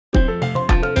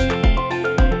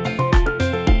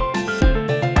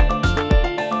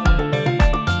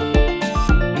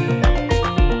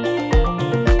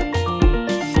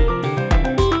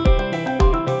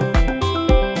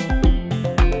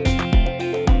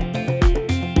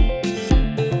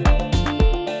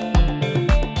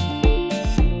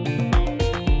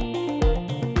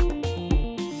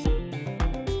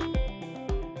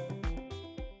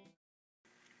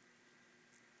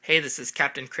Hey, this is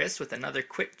Captain Chris with another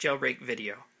quick jailbreak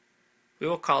video. We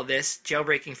will call this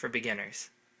Jailbreaking for Beginners.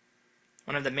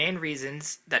 One of the main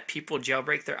reasons that people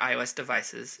jailbreak their iOS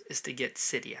devices is to get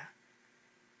Cydia.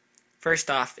 First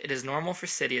off, it is normal for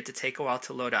Cydia to take a while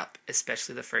to load up,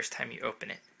 especially the first time you open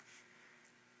it.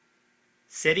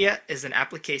 Cydia is an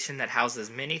application that houses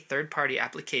many third-party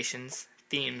applications,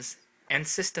 themes, and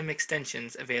system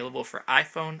extensions available for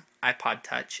iPhone, iPod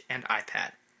Touch, and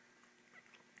iPad.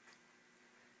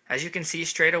 As you can see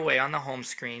straight away on the home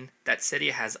screen, that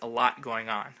Cydia has a lot going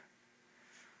on.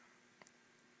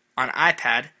 On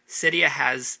iPad, Cydia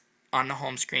has on the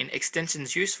home screen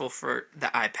extensions useful for the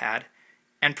iPad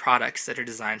and products that are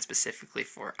designed specifically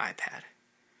for iPad.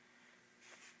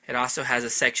 It also has a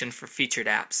section for featured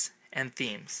apps and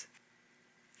themes.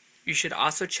 You should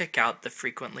also check out the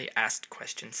frequently asked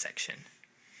questions section.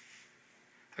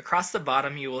 Across the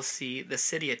bottom you will see the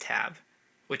Cydia tab,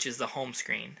 which is the home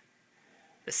screen,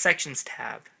 the Sections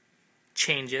tab,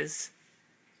 Changes,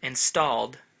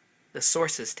 Installed, the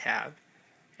Sources tab,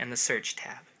 and the Search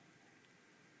tab.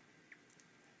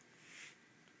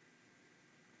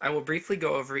 I will briefly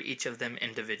go over each of them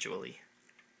individually.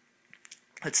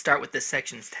 Let's start with the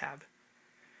Sections tab.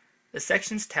 The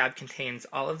Sections tab contains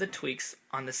all of the tweaks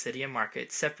on the Cydia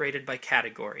market separated by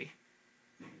category.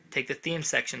 Take the theme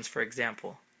sections for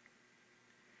example.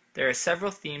 There are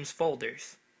several themes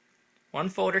folders. One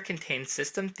folder contains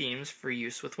system themes for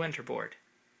use with Winterboard,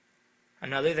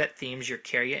 another that themes your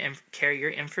carrier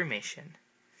information,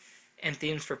 and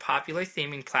themes for popular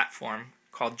theming platform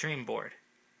called Dreamboard.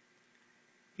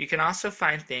 You can also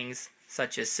find things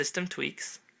such as system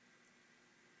tweaks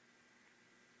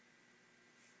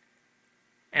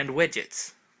and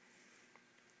widgets,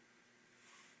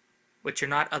 which are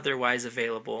not otherwise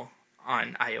available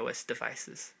on iOS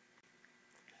devices.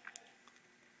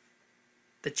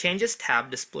 The Changes tab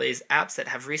displays apps that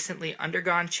have recently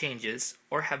undergone changes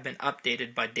or have been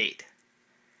updated by date.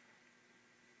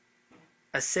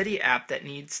 A Cydia app that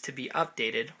needs to be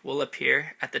updated will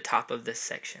appear at the top of this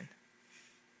section.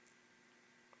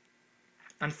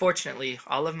 Unfortunately,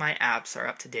 all of my apps are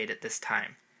up to date at this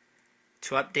time.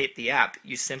 To update the app,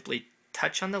 you simply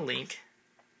touch on the link,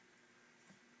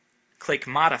 click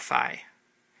Modify,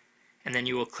 and then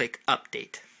you will click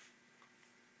Update.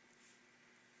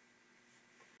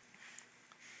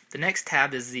 The next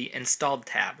tab is the Installed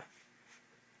tab.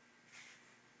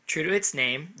 True to its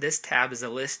name, this tab is a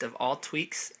list of all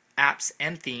tweaks, apps,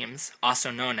 and themes,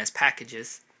 also known as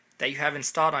packages, that you have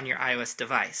installed on your iOS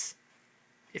device.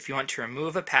 If you want to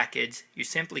remove a package, you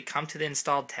simply come to the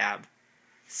Installed tab,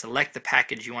 select the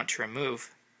package you want to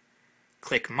remove,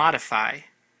 click Modify,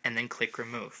 and then click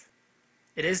Remove.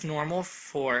 It is normal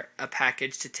for a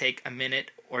package to take a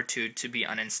minute or two to be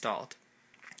uninstalled.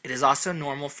 It is also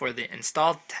normal for the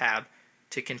Installed tab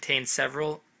to contain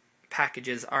several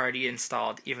packages already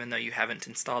installed even though you haven't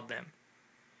installed them.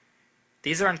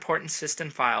 These are important system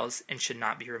files and should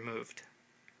not be removed.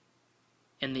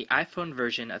 In the iPhone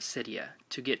version of Cydia,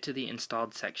 to get to the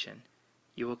Installed section,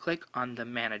 you will click on the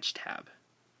Manage tab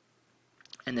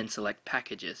and then select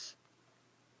Packages.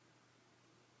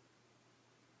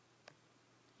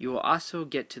 You will also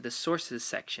get to the Sources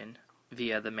section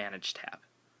via the Manage tab.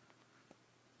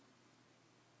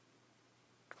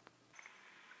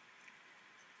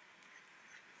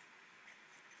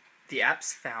 The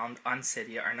apps found on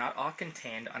Cydia are not all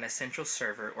contained on a central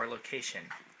server or location.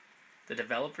 The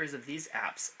developers of these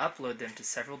apps upload them to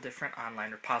several different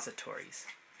online repositories.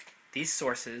 These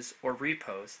sources, or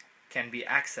repos, can be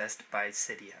accessed by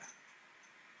Cydia.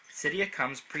 Cydia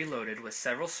comes preloaded with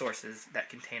several sources that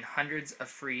contain hundreds of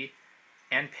free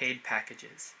and paid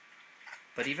packages.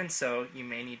 But even so, you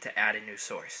may need to add a new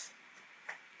source.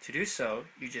 To do so,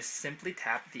 you just simply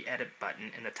tap the Edit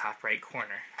button in the top right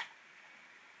corner.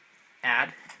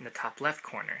 Add in the top left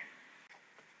corner.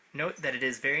 Note that it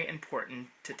is very important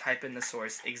to type in the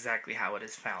source exactly how it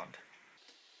is found.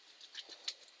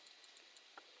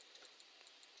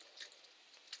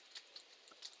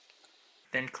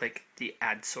 Then click the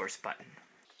Add Source button.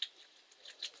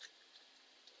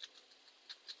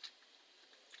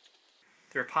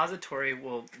 The repository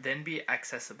will then be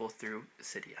accessible through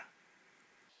Cydia.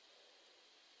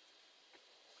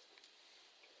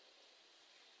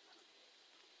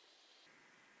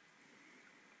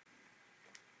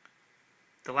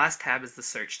 The last tab is the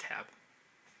Search tab.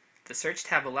 The Search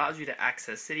tab allows you to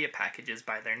access Cydia packages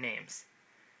by their names.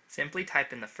 Simply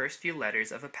type in the first few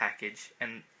letters of a package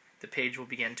and the page will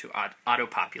begin to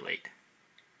auto-populate.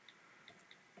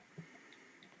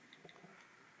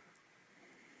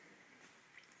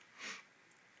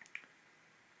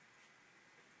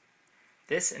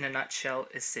 This, in a nutshell,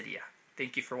 is Cydia.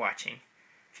 Thank you for watching.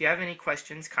 If you have any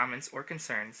questions, comments, or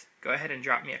concerns, go ahead and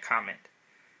drop me a comment.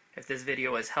 If this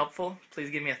video was helpful,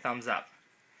 please give me a thumbs up.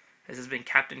 This has been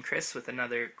Captain Chris with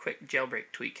another quick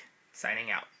jailbreak tweak, signing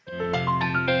out.